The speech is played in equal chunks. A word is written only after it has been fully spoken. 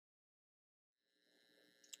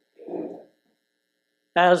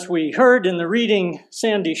As we heard in the reading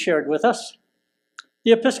Sandy shared with us,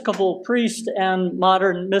 the Episcopal priest and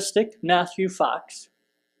modern mystic Matthew Fox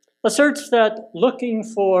asserts that looking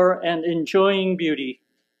for and enjoying beauty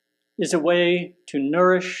is a way to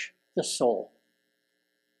nourish the soul.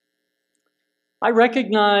 I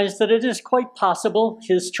recognize that it is quite possible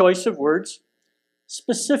his choice of words,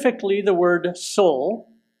 specifically the word soul,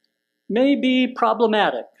 may be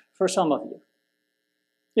problematic for some of you.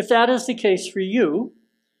 If that is the case for you,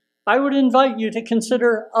 I would invite you to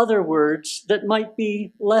consider other words that might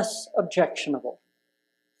be less objectionable.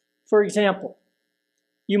 For example,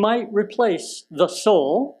 you might replace the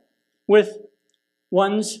soul with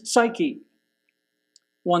one's psyche,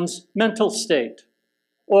 one's mental state,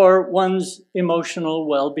 or one's emotional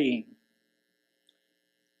well-being.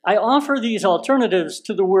 I offer these alternatives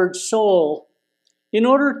to the word soul in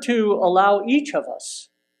order to allow each of us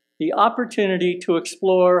the opportunity to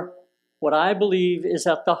explore what I believe is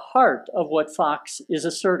at the heart of what Fox is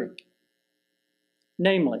asserting,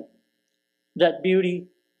 namely, that beauty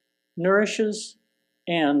nourishes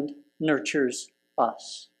and nurtures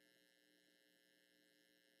us.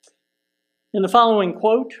 In the following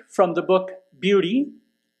quote from the book Beauty,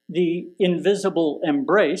 The Invisible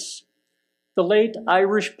Embrace, the late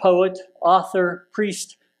Irish poet, author,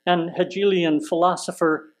 priest, and Hegelian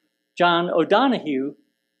philosopher John O'Donohue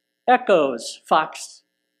echoes Fox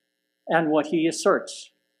and what he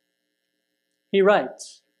asserts. He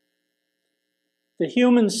writes, "The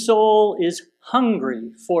human soul is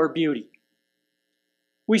hungry for beauty.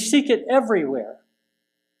 We seek it everywhere,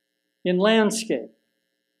 in landscape,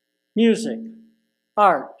 music,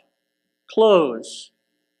 art, clothes,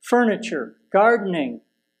 furniture, gardening,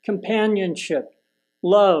 companionship,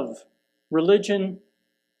 love, religion,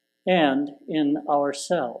 and in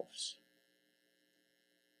ourselves.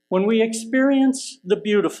 When we experience the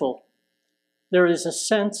beautiful, there is a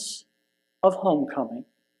sense of homecoming.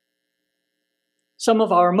 Some of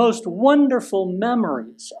our most wonderful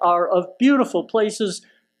memories are of beautiful places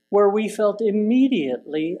where we felt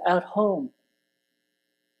immediately at home.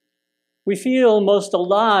 We feel most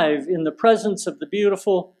alive in the presence of the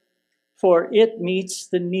beautiful, for it meets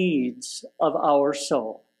the needs of our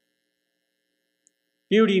soul.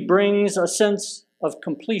 Beauty brings a sense of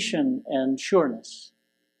completion and sureness.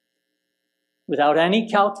 Without any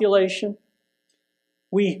calculation,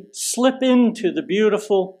 we slip into the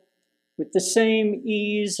beautiful with the same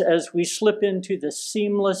ease as we slip into the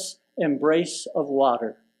seamless embrace of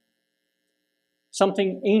water.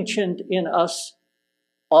 Something ancient in us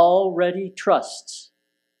already trusts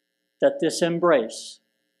that this embrace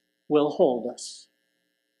will hold us."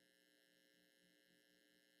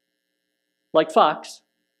 Like Fox,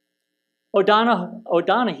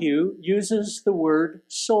 O'Donohue uses the word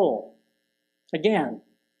soul. Again,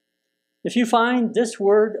 if you find this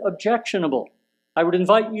word objectionable, I would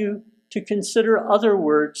invite you to consider other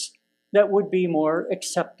words that would be more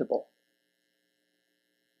acceptable.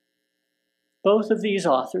 Both of these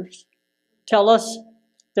authors tell us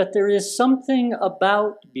that there is something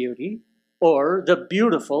about beauty, or the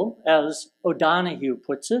beautiful, as O'Donohue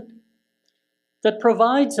puts it, that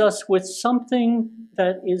provides us with something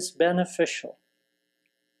that is beneficial.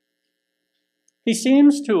 He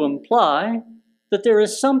seems to imply that there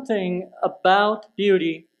is something about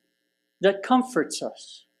beauty that comforts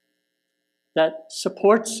us, that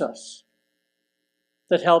supports us,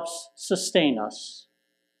 that helps sustain us.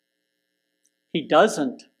 He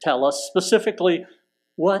doesn't tell us specifically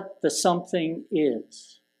what the something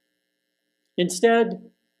is.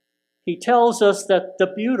 Instead, he tells us that the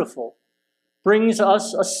beautiful brings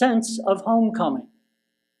us a sense of homecoming.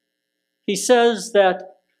 He says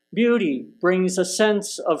that beauty brings a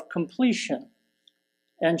sense of completion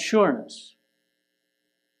and sureness.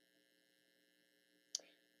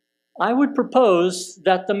 I would propose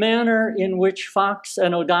that the manner in which Fox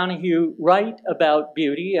and O'Donohue write about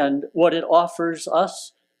beauty and what it offers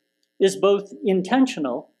us is both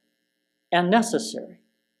intentional and necessary.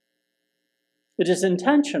 It is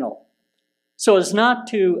intentional so as not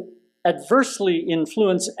to adversely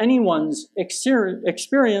influence anyone's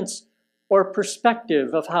experience or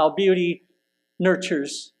perspective of how beauty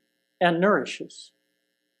nurtures and nourishes.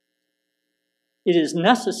 It is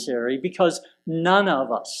necessary because none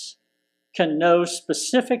of us can know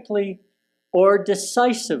specifically or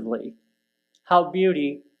decisively how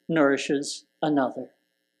beauty nourishes another.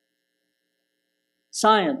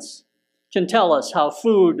 Science can tell us how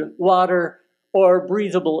food, water, or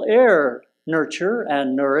breathable air nurture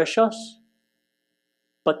and nourish us.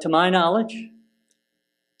 But to my knowledge,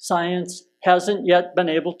 science hasn't yet been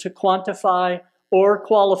able to quantify or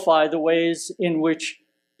qualify the ways in which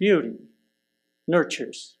beauty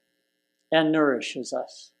nurtures and nourishes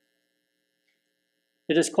us.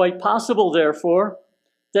 It is quite possible, therefore,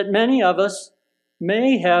 that many of us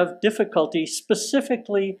may have difficulty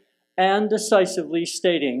specifically and decisively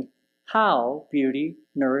stating how beauty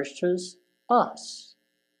nourishes us.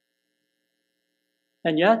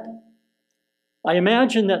 And yet, I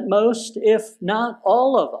imagine that most, if not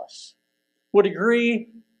all of us, would agree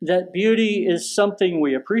that beauty is something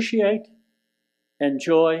we appreciate,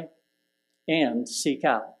 enjoy, and seek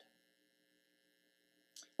out.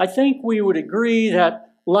 I think we would agree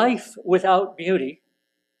that life without beauty,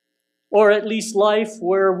 or at least life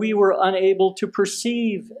where we were unable to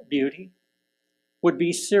perceive beauty, would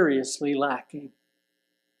be seriously lacking.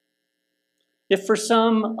 If for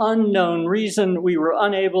some unknown reason we were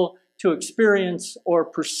unable to experience or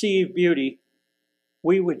perceive beauty,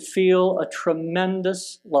 we would feel a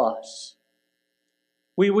tremendous loss.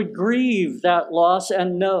 We would grieve that loss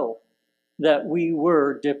and know that we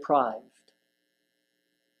were deprived.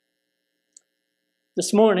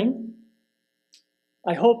 This morning,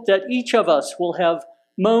 I hope that each of us will have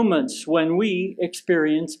moments when we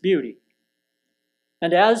experience beauty.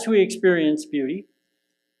 And as we experience beauty,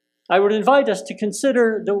 I would invite us to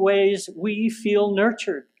consider the ways we feel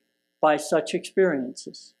nurtured by such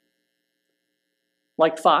experiences.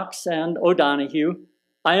 Like Fox and O'Donoghue,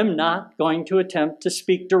 I am not going to attempt to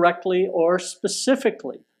speak directly or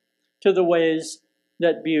specifically to the ways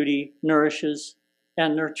that beauty nourishes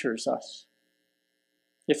and nurtures us.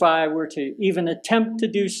 If I were to even attempt to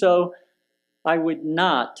do so, I would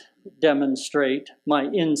not demonstrate my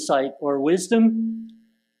insight or wisdom,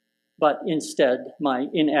 but instead my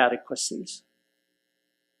inadequacies.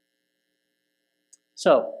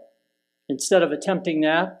 So, instead of attempting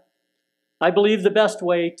that, I believe the best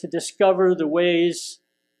way to discover the ways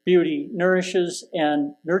beauty nourishes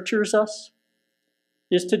and nurtures us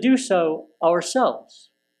is to do so ourselves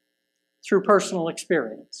through personal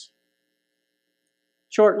experience.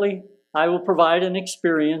 Shortly, I will provide an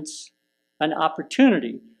experience, an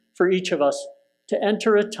opportunity for each of us to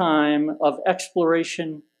enter a time of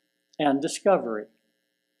exploration and discovery.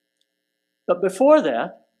 But before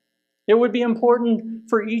that, it would be important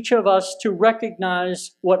for each of us to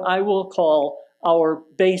recognize what I will call our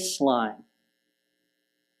baseline.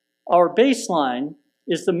 Our baseline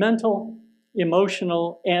is the mental,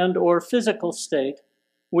 emotional, and/or physical state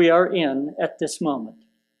we are in at this moment.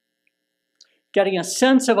 Getting a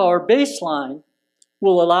sense of our baseline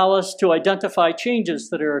will allow us to identify changes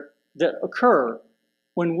that occur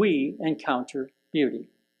when we encounter beauty.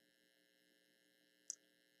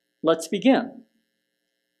 Let's begin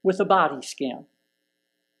with a body scan.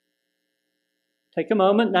 Take a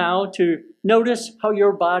moment now to notice how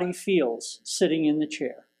your body feels sitting in the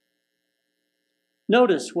chair.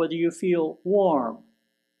 Notice whether you feel warm,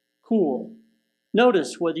 cool.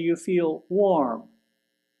 Notice whether you feel warm,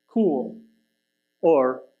 cool,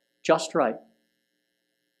 or just right.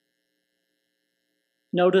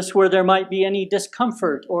 Notice where there might be any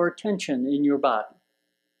discomfort or tension in your body.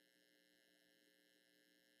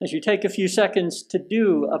 As you take a few seconds to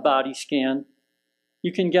do a body scan,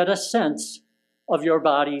 you can get a sense of your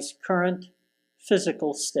body's current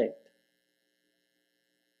physical state.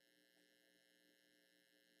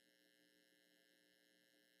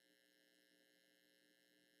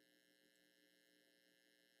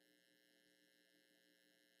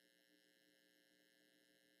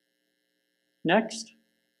 Next,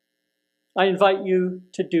 I invite you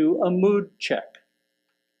to do a mood check.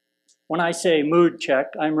 When I say mood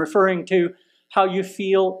check, I'm referring to how you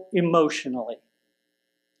feel emotionally.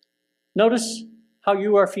 Notice how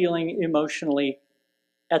you are feeling emotionally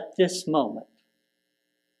at this moment.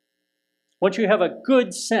 Once you have a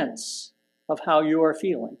good sense of how you are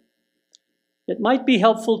feeling, it might be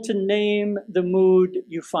helpful to name the mood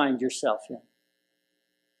you find yourself in.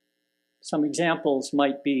 Some examples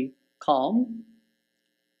might be calm,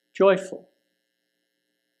 joyful,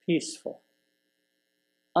 peaceful,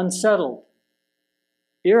 unsettled,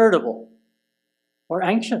 irritable, or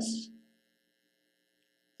anxious.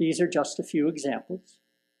 These are just a few examples.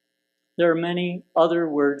 There are many other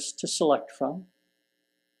words to select from.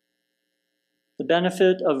 The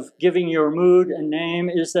benefit of giving your mood a name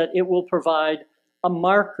is that it will provide a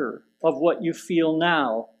marker of what you feel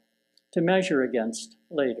now to measure against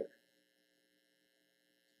later.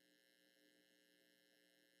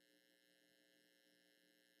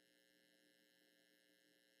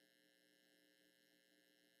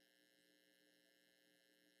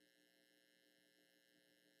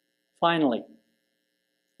 Finally,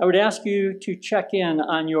 I would ask you to check in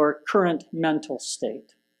on your current mental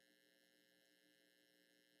state.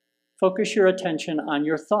 Focus your attention on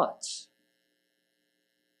your thoughts.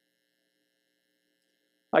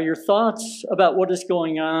 Are your thoughts about what is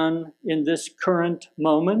going on in this current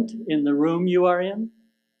moment in the room you are in?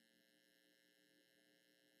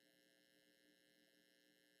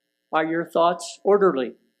 Are your thoughts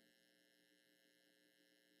orderly?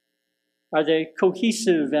 Are they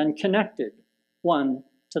cohesive and connected, one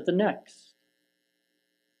to the next?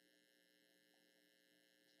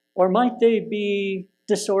 Or might they be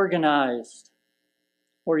disorganized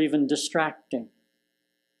or even distracting?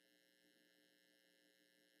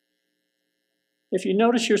 If you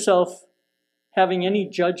notice yourself having any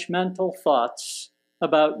judgmental thoughts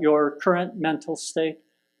about your current mental state,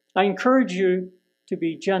 I encourage you to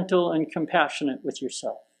be gentle and compassionate with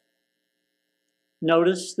yourself.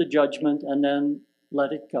 Notice the judgment and then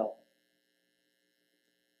let it go.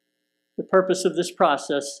 The purpose of this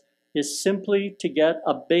process is simply to get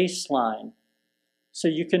a baseline so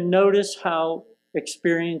you can notice how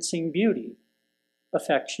experiencing beauty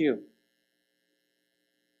affects you.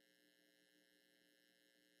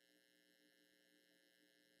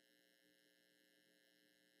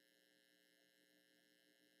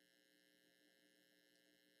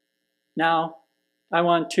 Now, I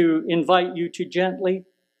want to invite you to gently,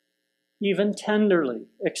 even tenderly,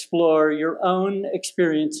 explore your own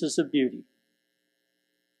experiences of beauty.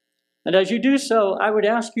 And as you do so, I would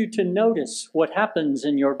ask you to notice what happens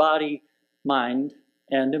in your body, mind,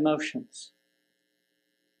 and emotions.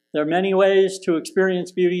 There are many ways to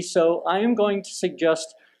experience beauty, so I am going to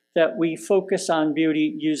suggest that we focus on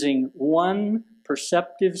beauty using one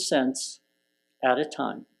perceptive sense at a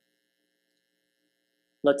time.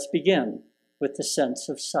 Let's begin with the sense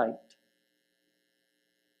of sight.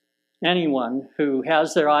 Anyone who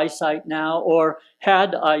has their eyesight now or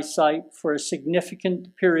had eyesight for a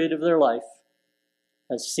significant period of their life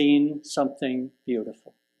has seen something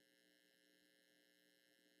beautiful.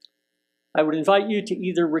 I would invite you to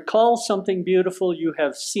either recall something beautiful you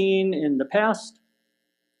have seen in the past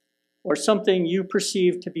or something you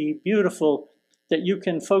perceive to be beautiful that you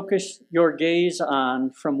can focus your gaze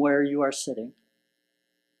on from where you are sitting.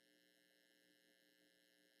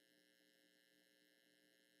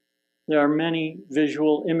 There are many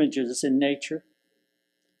visual images in nature,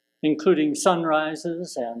 including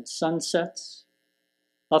sunrises and sunsets,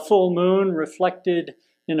 a full moon reflected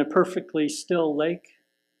in a perfectly still lake,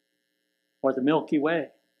 or the Milky Way.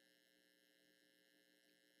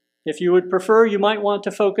 If you would prefer, you might want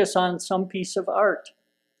to focus on some piece of art,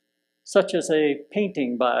 such as a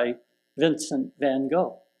painting by Vincent van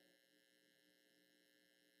Gogh.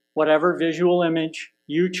 Whatever visual image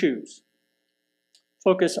you choose,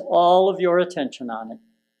 focus all of your attention on it.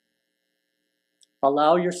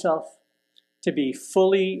 Allow yourself to be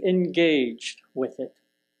fully engaged with it.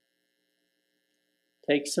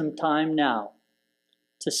 Take some time now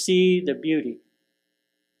to see the beauty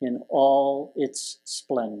in all its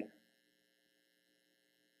splendor.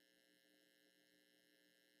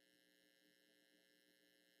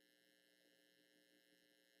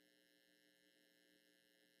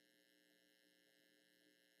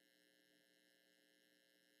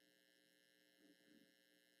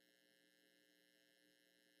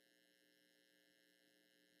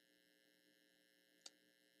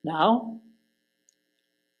 Now,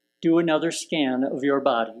 do another scan of your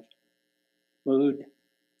body, mood,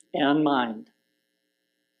 and mind.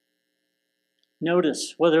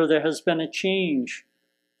 Notice whether there has been a change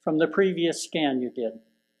from the previous scan you did.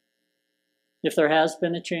 If there has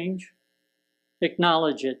been a change,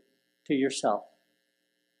 acknowledge it to yourself.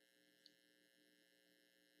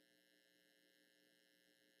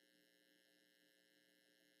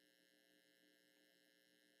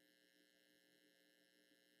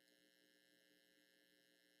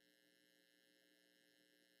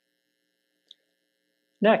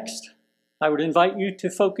 Next, I would invite you to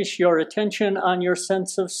focus your attention on your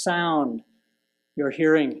sense of sound, your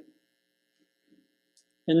hearing.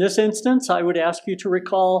 In this instance, I would ask you to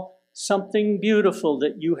recall something beautiful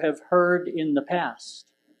that you have heard in the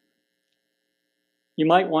past. You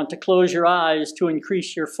might want to close your eyes to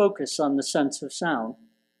increase your focus on the sense of sound.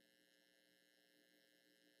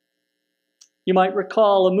 You might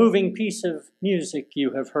recall a moving piece of music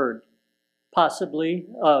you have heard, possibly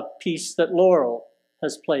a piece that Laurel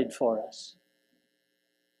has played for us.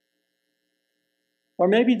 Or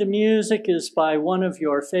maybe the music is by one of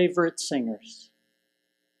your favorite singers.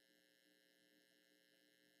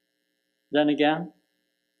 Then again,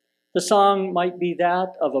 the song might be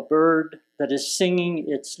that of a bird that is singing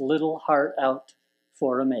its little heart out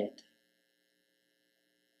for a mate.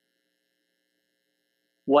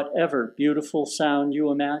 Whatever beautiful sound you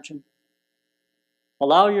imagine,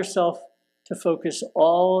 allow yourself to focus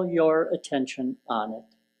all your attention on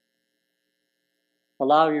it.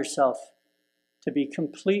 Allow yourself to be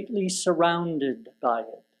completely surrounded by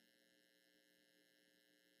it.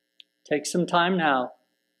 Take some time now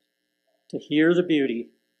to hear the beauty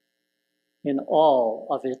in all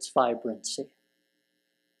of its vibrancy.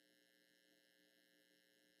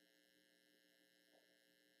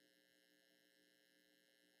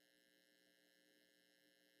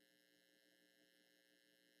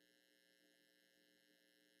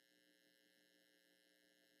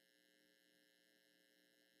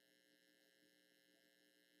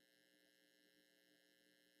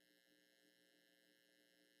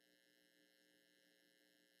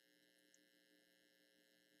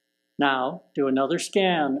 Now, do another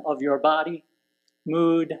scan of your body,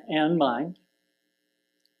 mood, and mind.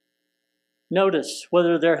 Notice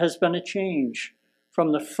whether there has been a change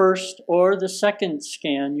from the first or the second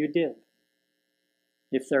scan you did.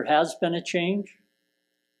 If there has been a change,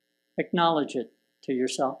 acknowledge it to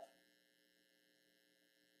yourself.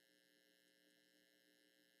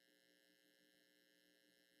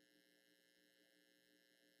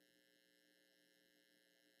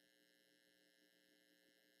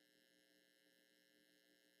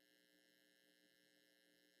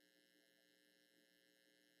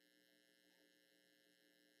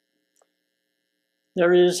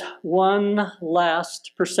 There is one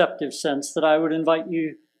last perceptive sense that I would invite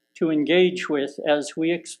you to engage with as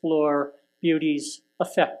we explore beauty's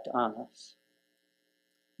effect on us.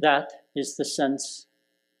 That is the sense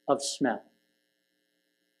of smell.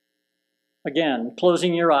 Again,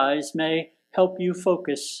 closing your eyes may help you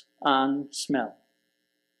focus on smell.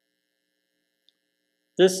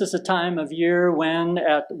 This is a time of year when,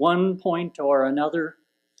 at one point or another,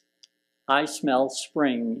 I smell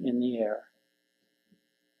spring in the air.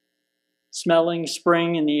 Smelling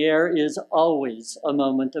spring in the air is always a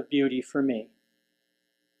moment of beauty for me.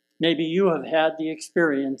 Maybe you have had the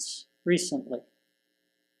experience recently.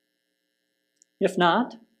 If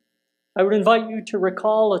not, I would invite you to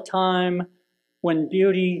recall a time when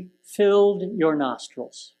beauty filled your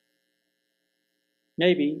nostrils.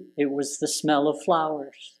 Maybe it was the smell of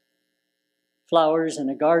flowers. Flowers in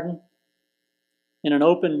a garden, in an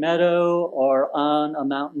open meadow, or on a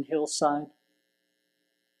mountain hillside.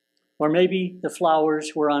 Or maybe the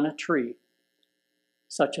flowers were on a tree,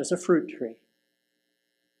 such as a fruit tree.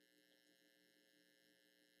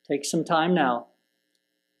 Take some time now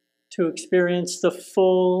to experience the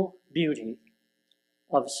full beauty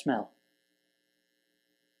of smell.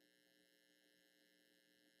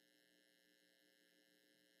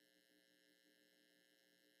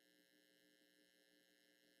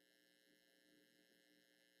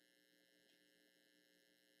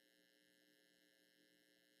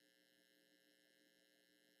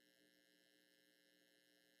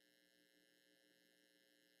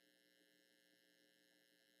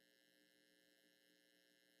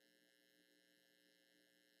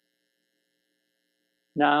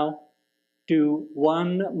 Now, do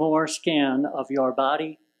one more scan of your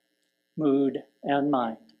body, mood, and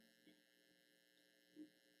mind.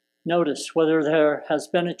 Notice whether there has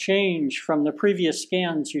been a change from the previous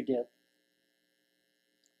scans you did.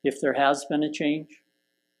 If there has been a change,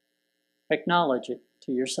 acknowledge it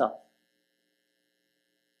to yourself.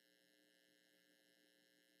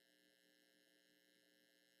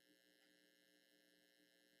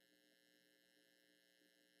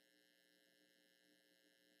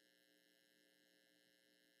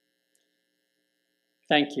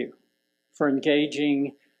 Thank you for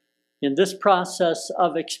engaging in this process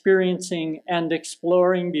of experiencing and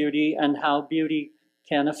exploring beauty and how beauty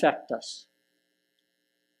can affect us.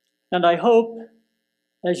 And I hope,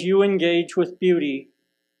 as you engage with beauty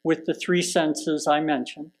with the three senses I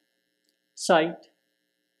mentioned, sight,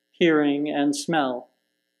 hearing, and smell,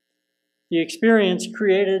 the experience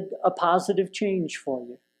created a positive change for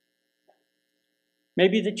you.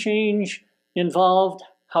 Maybe the change involved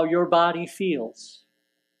how your body feels.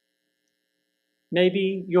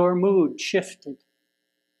 Maybe your mood shifted.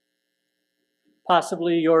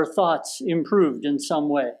 Possibly your thoughts improved in some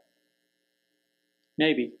way.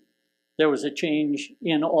 Maybe there was a change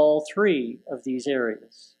in all three of these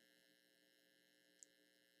areas.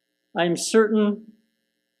 I'm certain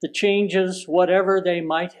the changes, whatever they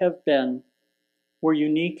might have been, were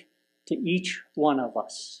unique to each one of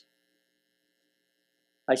us.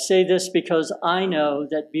 I say this because I know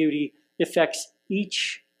that beauty affects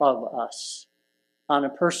each of us on a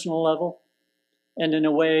personal level and in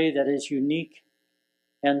a way that is unique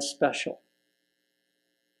and special.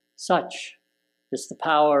 Such is the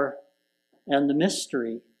power and the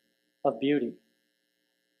mystery of beauty.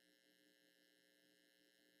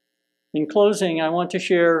 In closing, I want to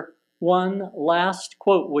share one last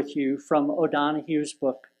quote with you from O'Donoghue's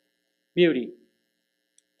book, Beauty,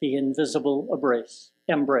 the Invisible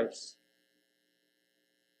Embrace.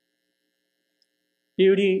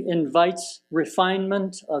 Beauty invites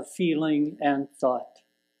refinement of feeling and thought.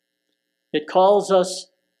 It calls us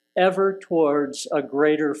ever towards a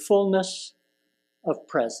greater fullness of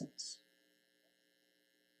presence.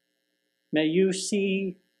 May you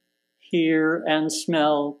see, hear, and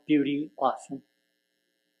smell beauty often.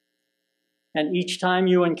 And each time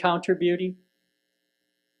you encounter beauty,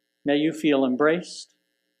 may you feel embraced,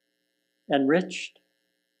 enriched,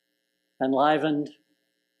 enlivened,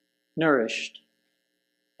 nourished,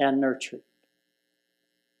 and nurtured.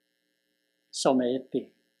 So may it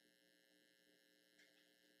be.